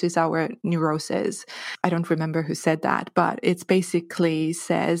enforces our neuroses. I don't remember who said that, but it's basically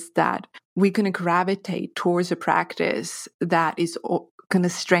says that we're going to gravitate towards a practice that is going to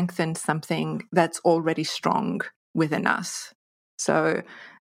strengthen something that's already strong within us. So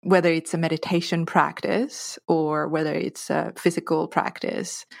whether it's a meditation practice or whether it's a physical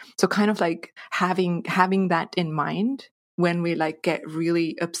practice. So kind of like having that in mind when we like get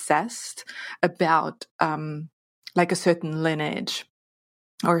really obsessed about like a certain lineage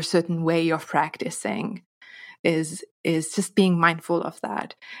or a certain way of practicing is just being mindful of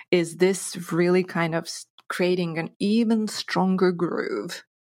that. Is this really kind of creating an even stronger groove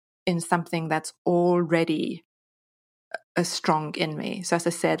in something that's already strong in me? So as I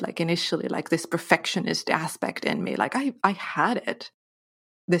said, like initially, like this perfectionist aspect in me, like I had it,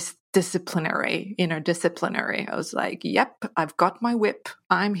 this inner disciplinary. I was like, yep, I've got my whip.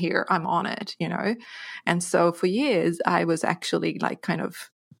 I'm here. I'm on it, And so for years, I was actually like kind of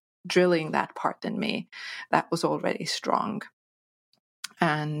drilling that part in me that was already strong.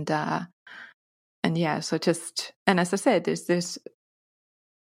 And yeah, so and as I said, there's this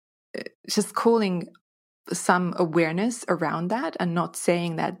just calling some awareness around that and not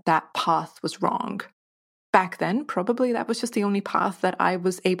saying that that path was wrong. Back then, probably that was just the only path that I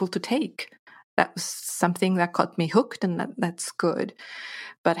was able to take. That was something that got me hooked, and that's good.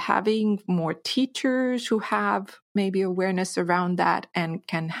 But having more teachers who have maybe awareness around that and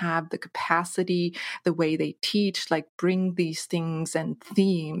can have the capacity, the way they teach, like bring these things and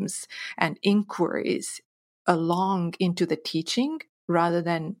themes and inquiries along into the teaching rather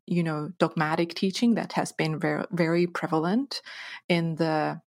than, dogmatic teaching that has been very, very prevalent in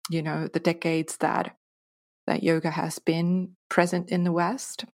the decades that yoga has been present in the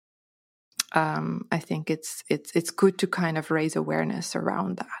West. I think it's good to kind of raise awareness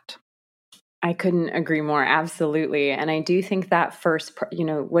around that. I couldn't agree more. Absolutely. And I do think that first,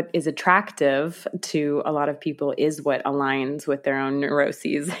 what is attractive to a lot of people is what aligns with their own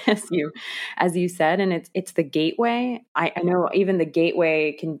neuroses, as you said. And it's the gateway. I know even the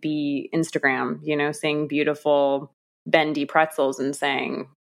gateway can be Instagram, saying beautiful bendy pretzels and saying,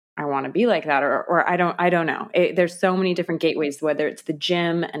 I want to be like that, or I don't know. There's so many different gateways, whether it's the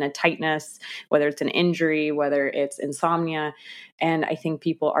gym and a tightness, whether it's an injury, whether it's insomnia. And I think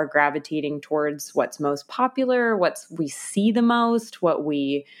people are gravitating towards what's most popular, what we see the most, what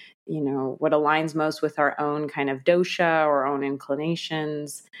aligns most with our own kind of dosha or own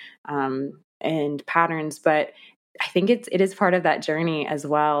inclinations and patterns. But I think it is part of that journey as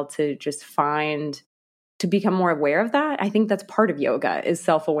well to just to become more aware of that. I think that's part of yoga is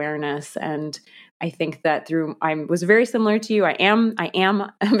self-awareness. And I think that I was very similar to you. I am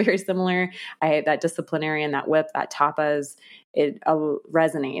very similar. That disciplinary and that whip, that tapas, it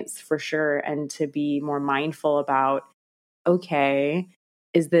resonates for sure. And to be more mindful about, okay,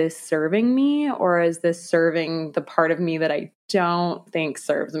 is this serving me or is this serving the part of me that I don't think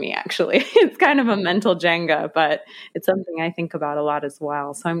serves me actually? It's kind of a mental Jenga, but it's something I think about a lot as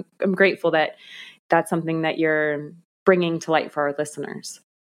well. So I'm grateful that that's something that you're bringing to light for our listeners.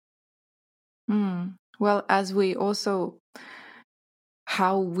 Well, as we also,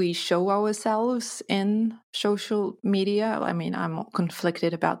 how we show ourselves in social media. I mean, I'm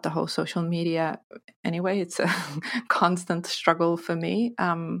conflicted about the whole social media anyway. It's a constant struggle for me.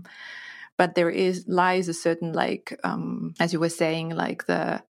 But there lies a certain, like, as you were saying, like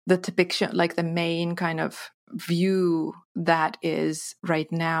the depiction, like the main kind of view that is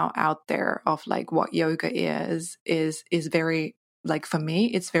right now out there of like what yoga is very, like, for me,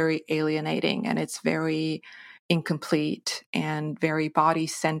 it's very alienating and it's very incomplete and very body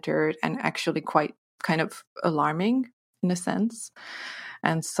centered and actually quite kind of alarming in a sense.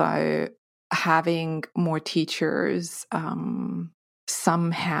 And so having more teachers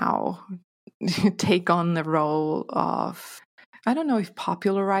somehow take on the role of, I don't know if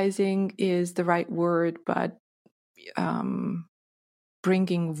popularizing is the right word, but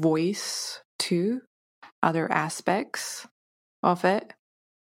bringing voice to other aspects of it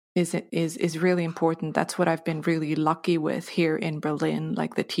is really important. That's what I've been really lucky with here in Berlin.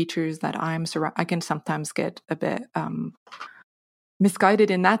 Like the teachers that I can sometimes get a bit misguided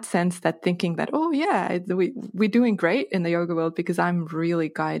in that sense, that thinking that, oh yeah, we're doing great in the yoga world, because I'm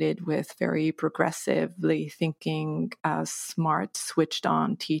really guided with very progressively thinking, smart, switched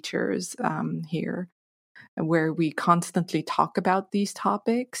on teachers here, where we constantly talk about these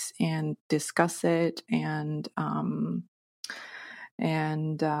topics and discuss it, and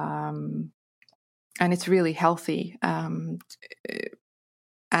it's really healthy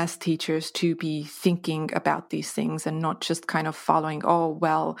as teachers to be thinking about these things and not just kind of following, oh,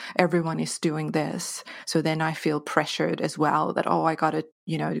 well, everyone is doing this, so then I feel pressured as well that, oh, I got to,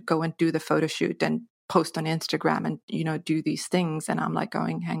 go and do the photo shoot and post on Instagram and, do these things. And I'm like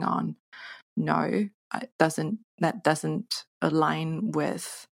going, hang on, no, that doesn't align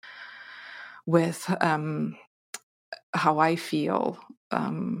with how I feel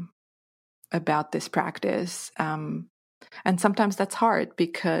about this practice. And sometimes that's hard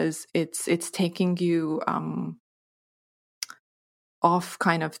because it's taking you off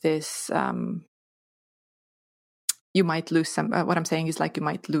kind of this. You might lose some. What I'm saying is, like, you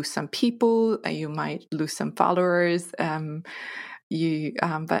might lose some people, you might lose some followers. But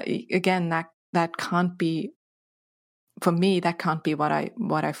again, that can't be. For me, that can't be what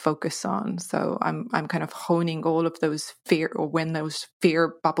I focus on. So I'm kind of honing all of those fear, or when those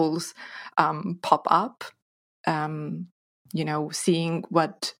fear bubbles pop up. Seeing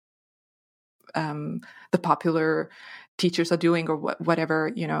what the popular teachers are doing, or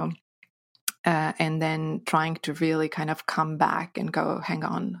whatever, and then trying to really kind of come back and go, hang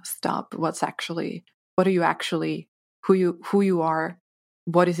on, stop. What are you actually, who you are?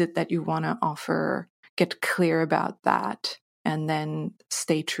 What is it that you want to offer? Get clear about that, and then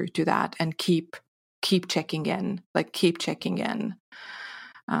stay true to that, and keep checking in, keep checking in.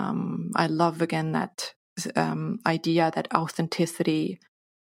 I love, again, that idea that authenticity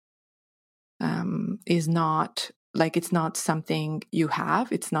is not, it's not something you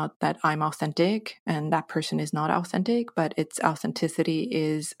have. It's not that I'm authentic and that person is not authentic, but authenticity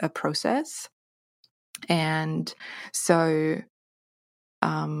is a process. And so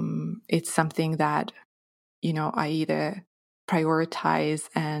it's something that, I either prioritize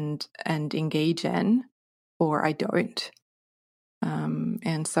and engage in, or I don't.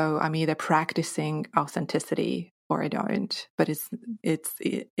 And so I'm either practicing authenticity or I don't, but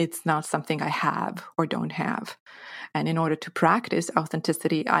it's not something I have or don't have. And in order to practice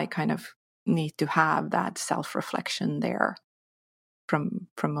authenticity, I kind of need to have that self-reflection there from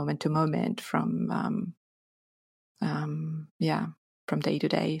moment to moment, from day to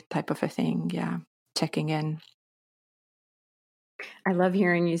day type of a thing. Yeah. Checking in. I love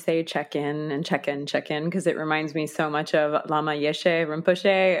hearing you say check in, because it reminds me so much of Lama Yeshe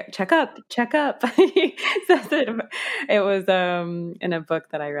Rinpoche. Check up. It was in a book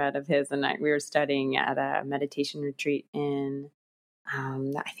that I read of his, and we were studying at a meditation retreat in,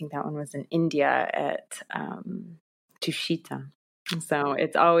 I think that one was in India at Tushita. So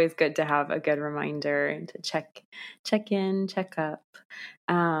it's always good to have a good reminder to check in, check up.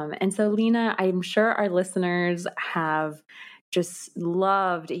 And so, Lena, I'm sure our listeners have just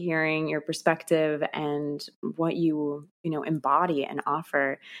loved hearing your perspective and what you embody and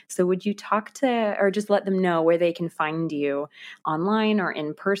offer. So would you talk to, or just let them know where they can find you online or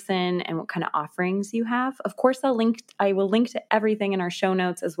in person, and what kind of offerings you have? Of course, I will link to everything in our show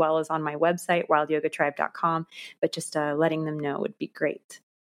notes, as well as on my website, wildyogatribe.com, but just letting them know would be great.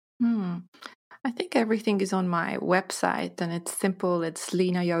 I think everything is on my website, and it's simple. It's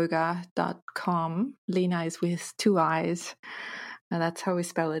lenayoga.com. Lena is with 2 I's. And that's how we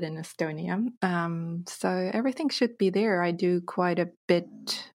spell it in Estonia. So everything should be there. I do quite a bit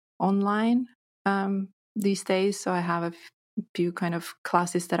online these days. So I have a few kind of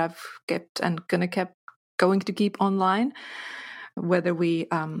classes that I've kept and going to keep online, whether we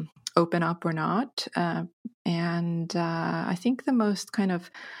open up or not. And I think the most kind of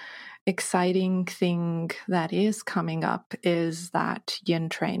exciting thing that is coming up is that yin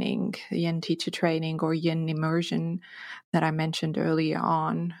teacher training, or yin immersion that I mentioned earlier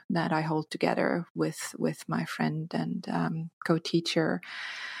on, that I hold together with my friend and co-teacher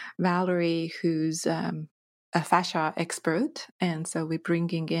Valerie, who's a fascia expert. And so we're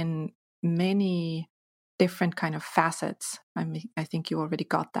bringing in many different kind of facets. I think you already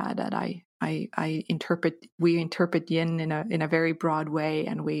got that I we interpret yin in a very broad way,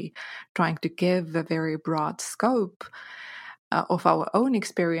 and we trying to give a very broad scope of our own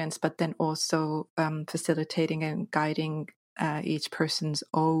experience, but then also facilitating and guiding each person's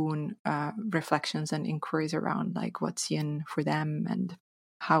own reflections and inquiries around like what's yin for them and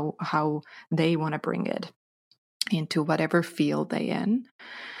how they want to bring it into whatever field they in.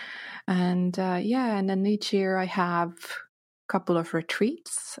 And and then each year I have a couple of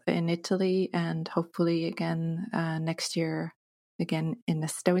retreats in Italy, and hopefully again next year again in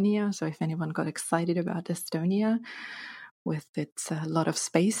Estonia. So if anyone got excited about Estonia with its a lot of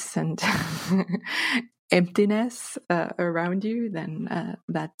space and emptiness around you, then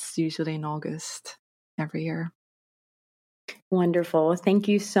that's usually in August every year. Wonderful. Thank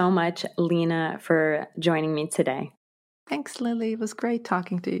you so much, Lena, for joining me today. Thanks, Lily. It was great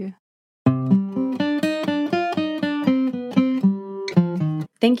talking to you.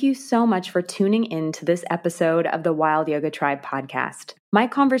 Thank you so much for tuning in to this episode of the Wild Yoga Tribe podcast. My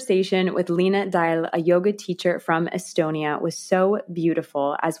conversation with Lena Dial, a yoga teacher from Estonia, was so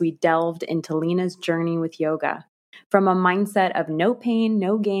beautiful as we delved into Lena's journey with yoga. From a mindset of no pain,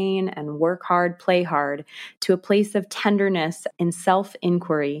 no gain, and work hard, play hard, to a place of tenderness and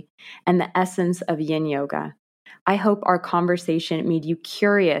self-inquiry and the essence of yin yoga. I hope our conversation made you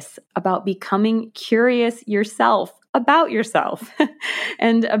curious about becoming curious yourself, about yourself,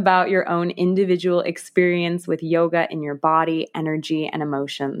 and about your own individual experience with yoga in your body, energy, and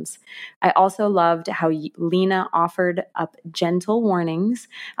emotions. I also loved how Lena offered up gentle warnings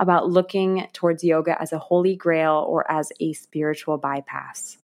about looking towards yoga as a holy grail or as a spiritual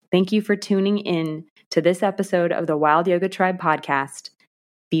bypass. Thank you for tuning in to this episode of the Wild Yoga Tribe podcast.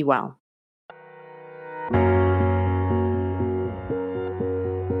 Be well.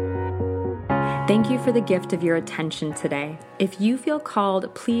 Thank you for the gift of your attention today. If you feel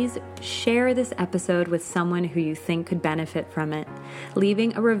called, please share this episode with someone who you think could benefit from it.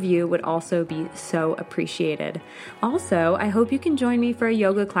 Leaving a review would also be so appreciated. Also, I hope you can join me for a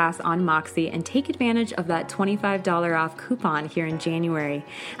yoga class on Moxie and take advantage of that $25 off coupon here in January.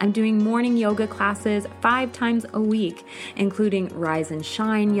 I'm doing morning yoga classes 5 times a week, including Rise and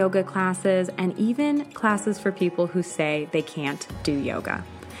Shine yoga classes and even classes for people who say they can't do yoga.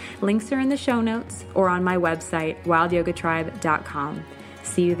 Links are in the show notes or on my website, wildyogatribe.com.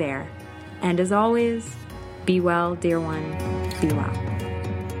 See you there. And as always, be well, dear one, be well.